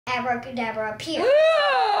abracadabra appear.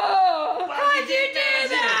 How'd you do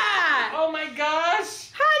that? Oh my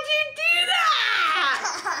gosh! How'd you do that?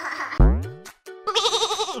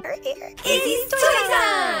 Izzy's toy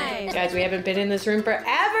time! Guys, we haven't been in this room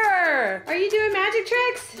forever. Are you doing magic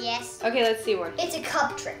tricks? Yes. Okay, let's see one. It's a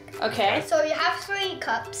cup trick. Okay. So you have 3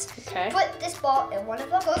 cups. Okay. Put this ball in one of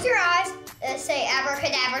them. Close your eyes and say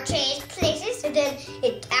abracadabra, change places, and then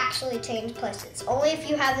it actually changes places. Only if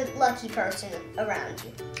you have a lucky person around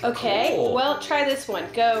you. Okay. Cool. Well, try this one.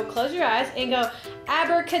 Go, close your eyes and go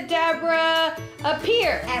abracadabra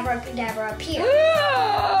appear. Abracadabra appear.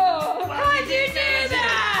 Whoa! How'd you do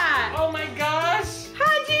that? Oh my gosh!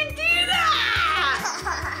 How'd you do that?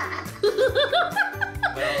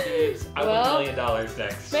 Well, Thieves, I want $1 million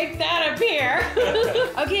next. Make that appear.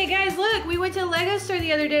 Okay, guys, look. We went to the LEGO store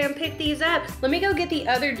the other day and picked these up. Let me go get the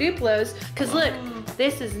other Duplos, because look,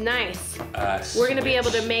 this is nice. We're going to be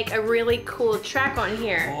able to make a really cool track on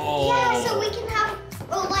here. Oh. Yeah, so we can have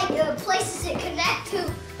places that connect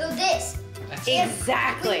to this.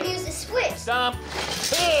 Exactly. We can use the switch. Stop!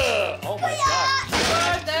 Oh my gosh! What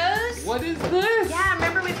are those? What is this? Yeah,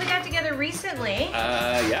 remember we put that together recently.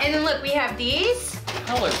 Yeah. And then look, we have these.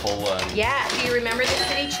 Colorful one. Yeah, do you remember the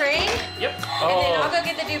city train? Yep. And then I'll go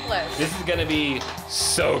get the Duplos. This is gonna be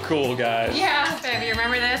so cool, guys. Yeah, babe, you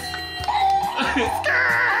remember this?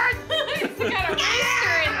 It's got a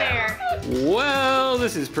rooster in there. Well,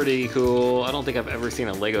 this is pretty cool. I don't think I've ever seen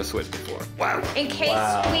a Lego Switch before. Wow. In case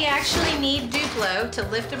we actually need Duplo to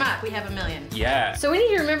lift them up, we have $1 million. Yeah. So we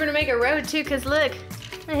need to remember to make a road too, because look.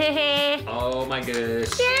 Oh my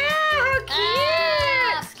gosh. Yeah, how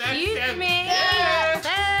cute! Excuse so me. cute.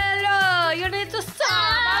 Hello, you need to stop.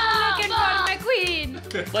 I'm looking for my queen.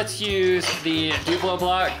 Let's use the Duplo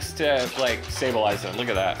blocks to like stabilize them. Look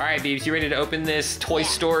at that. All right, Beebs, you ready to open this Toy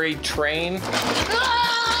Story train?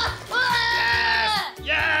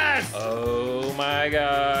 Yes! Oh my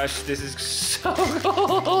gosh, this is so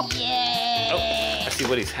cool. Yeah. Oh, I see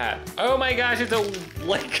Woody's hat. Oh my gosh, it's a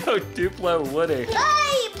Lego Duplo Woody.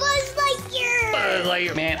 Hey, Buzz Lightyear! Buzz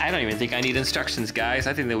Lightyear. Man, I don't even think I need instructions, guys.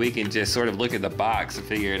 I think that we can just sort of look at the box and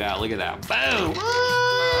figure it out. Look at that. Boom!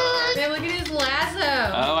 Man, look at his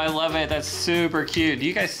lasso. Oh, I love it. That's super cute. Do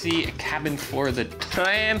you guys see a cabin for the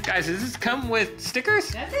train? Guys, does this come with stickers?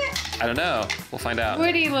 That's it. I don't know. We'll find out.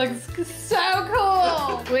 Woody looks so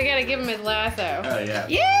cool. We gotta give him his lasso. Oh, yeah.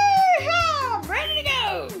 Yeehaw! Ready to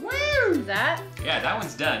go. Woo! Is that? Yeah, that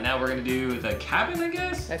one's done. Now we're gonna do the cabin, I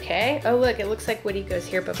guess. Okay. Oh, look, it looks like Woody goes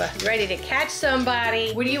here, Bubba. Ready to catch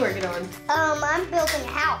somebody. What are you working on? I'm building a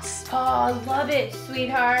house. Oh, I love it,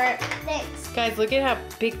 sweetheart. Thanks. Guys, look at how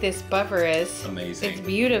big this buffer is. Amazing. It's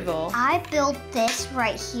beautiful. I built this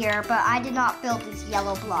right here, but I did not build these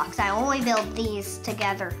yellow blocks. I only built these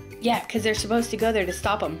together. Yeah, because they're supposed to go there to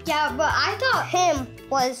stop them. Yeah, but I thought him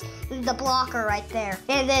was the blocker right there.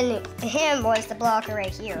 And then him was the blocker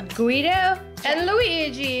right here. Guido and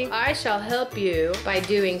Luigi, I shall help you by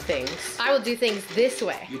doing things. I will do things this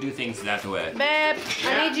way. You do things that way. Babe,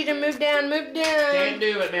 I need you to move down, move down. Can't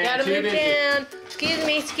do it, man. Gotta Too move busy. down.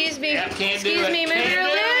 Excuse me. Yeah, can't do Excuse it. me, move Can't it or do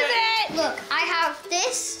lose it. Look, I have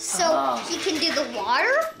this so he can do the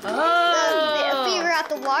water. Figure out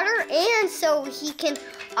the water, and so he can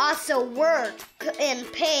also work and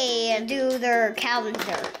pay and do their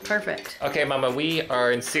calendar. Perfect. Okay, Mama, we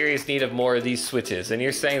are in serious need of more of these switches, and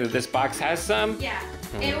you're saying that this box has some? Yeah,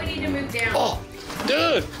 and we need to move down. Oh,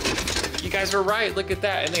 dude! You guys were right. Look at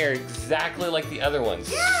that, and they're exactly like the other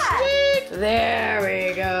ones. Yeah. Sweet. There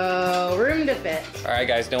we go. Room to fit. All right,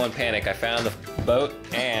 guys, no one panic. I found the boat,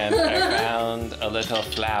 and I found a little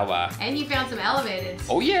flower. And you found some elevators.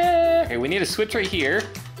 Oh, yeah! Okay, we need a switch right here.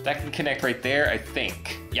 That can connect right there, I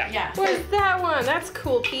think. Yeah. Yeah. Where's that one? That's a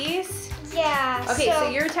cool piece. Yeah. Okay, so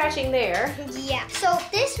you're attaching there. Yeah. So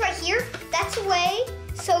this right here, that's a way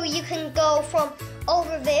so you can go from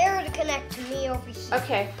over there to connect to me over here.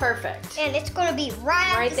 Okay, perfect. And it's gonna be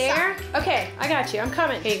right the there? Side. Okay, I got you. I'm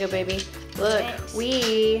coming. Here you go, baby. Look, Thanks.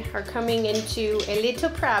 we are coming into a little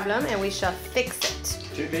problem and we shall fix it.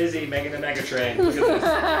 Too busy making the mega train. Look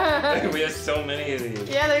at this. We have so many of these.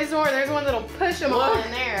 Yeah, there's more. There's one that'll push them all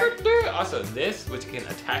in there. Also, this, which can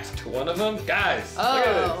attach to one of them. Guys, Oh. look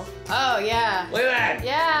at this. Oh, yeah. Look at that.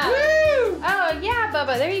 Yeah. Woo! Oh, yeah,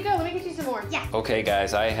 Bubba. There you go. Let me get you some more. Yeah. Okay,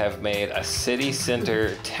 guys, I have made a city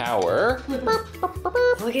center tower.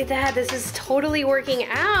 Look at that. This is totally working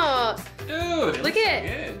out. Dude, it Look looks at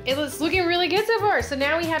good. it. Looks looking really good so far. So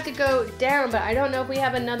now we have to go down, but I don't know if we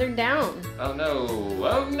have another down. Oh no.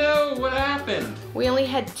 Oh no, what happened? We only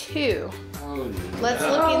had 2. Oh no. Let's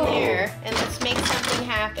look in there and let's make something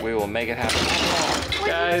happen. We will make it happen. What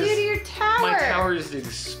Guys, did you do to your tower? my tower just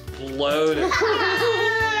exploded.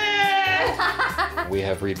 we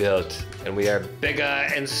have rebuilt, and we are bigger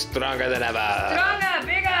and stronger than ever. Stronger,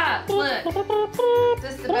 bigger. Look,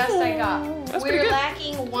 this is the best I got. That's pretty We're good.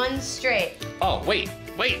 lacking one straight. Oh, wait.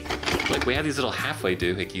 Look, we have these little halfway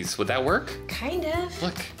doohickeys. Would that work? Kind of.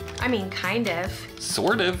 Look. I mean, kind of.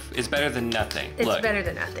 Sort of is better than nothing. It's Look. better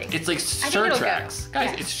than nothing. It's like think sure it'll tracks. go. Guys,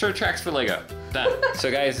 Yeah. it's sure tracks for Lego. Done.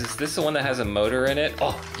 So guys, is this the one that has a motor in it?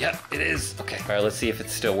 Oh, yep, it is. Okay. All right, let's see if it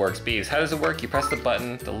still works. Beaves, how does it work? You press the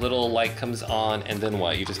button, the little light comes on, and then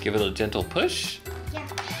what? You just give it a gentle push? Yeah.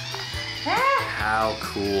 How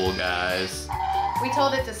cool, guys. We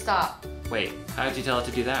told it to stop. Wait, how did you tell it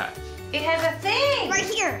to do that? It has a thing. Right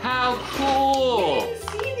here. How cool! You didn't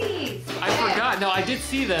see these. I forgot. No, I did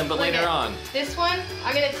see them, but Look later at on. This one,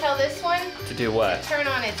 I'm gonna tell this one To do what? to turn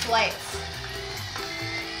on its lights.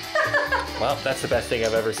 Well, that's the best thing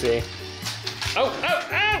I've ever seen. Oh,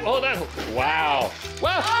 hold on. Wow.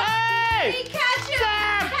 Wow, hey! Hey, catch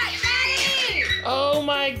him! Catch Daddy! Oh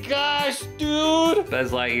my gosh, dude!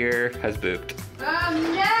 Buzz Lightyear has booped. Oh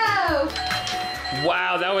no!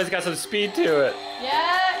 Wow, that one's got some speed to it.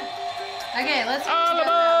 Yeah. Okay, let's On the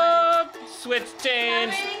that boat! Switch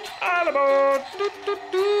change! Coming. On the boat! Doot, doot,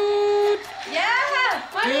 doot. one. Yeah!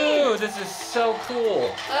 Funny! Dude, this is so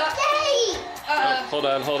cool. Yay! Hold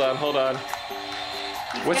on.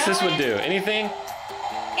 What's this one do? Anything?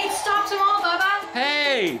 It stops them all, Bubba.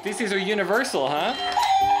 Hey, these things are universal, huh?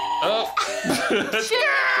 Oh.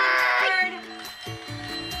 Scared.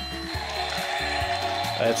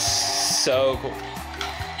 That's so cool.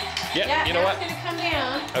 Yeah, you know now what? It's gonna come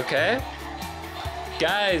down. Okay.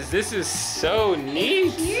 Guys, this is so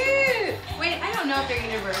neat. Cute. Wait, I don't know if they're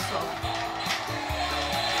universal.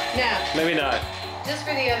 No, Maybe not. just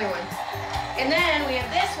for the other one. And then we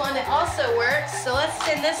have this one that also works. So let's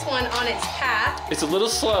send this one on its path. It's a little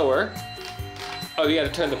slower. Oh, you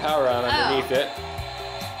gotta turn the power on underneath it.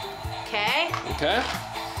 Okay. Okay.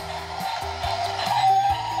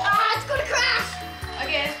 Ah, it's gonna crash.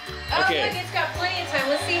 Okay. Oh, Okay. look, it's got plenty of time.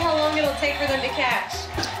 Let's see how long it'll take for them to catch.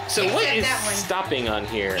 So what Except is that one. stopping on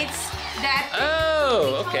here? It's that.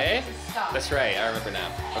 Oh, okay. It to stop. That's right, I remember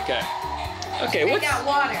now. Okay. Okay, Take what's... out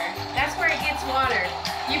water. That's where it gets water.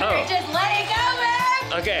 You Oh. better just let it go,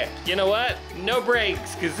 man. Okay, you know what? No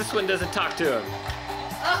brakes, because this one doesn't talk to him.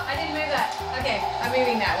 Oh, I didn't move that. Okay, I'm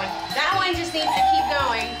moving that one. That one just needs to keep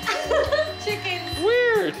going. Chickens.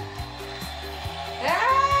 Weird.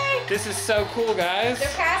 Hey! This is so cool, guys. They're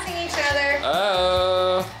passing each other.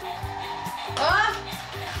 Oh. Oh!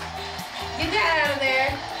 Get that out of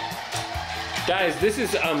there. Guys, this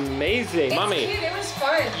is amazing. It's Mommy, cute. It was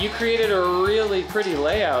fun. you created a really pretty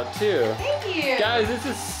layout, too. Thank you. Guys, this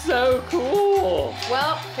is so cool.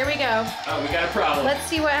 Well, here we go. Oh, we got a problem. Let's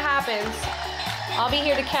see what happens. I'll be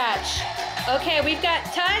here to catch. Okay, we've got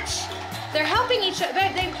touch. They're helping each other.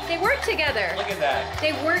 They work together. Look at that.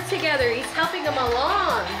 They work together. He's helping them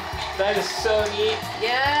along. That is so neat.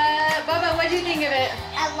 Yeah. Bubba, what do you think of it?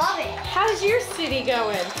 I love it. How's your city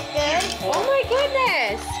going? Good. Oh my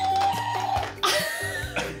goodness.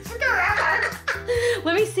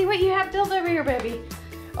 Let me see what you have built over here, baby.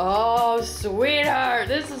 Oh, sweetheart.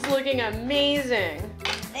 This is looking amazing.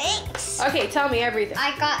 Thanks. Okay, tell me everything.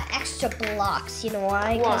 I got extra blocks. You know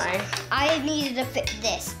why? 'Cause Why? I needed to fit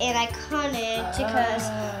this, and I couldn't because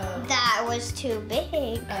that was too big.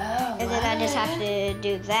 And then I just have to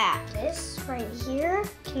do that. This right here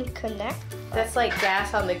can connect. That's like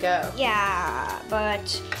gas on the go. Yeah,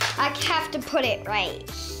 but I have to put it right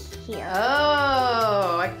here.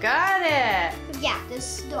 Oh, I got it. Yeah,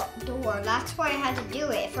 this door. That's why I had to do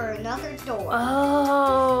it for another door.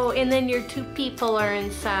 Oh, and then your two people are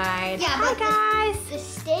inside. Yeah, Hi, but guys. the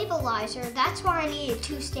stabilizer, that's why I needed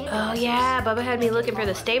two Oh, stabilizers. yeah. Bubba had me looking for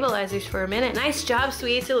the stabilizers for a minute. Nice job,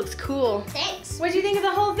 sweets. It looks cool. Thanks. What do you think of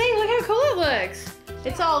the whole thing? Look how cool it looks.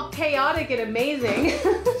 It's all chaotic and amazing.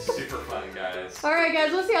 Super fun, guys. All right,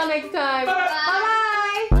 guys. We'll see y'all next time.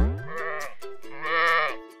 Bye. Bye-bye.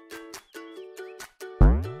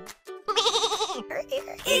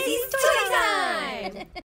 Izzy's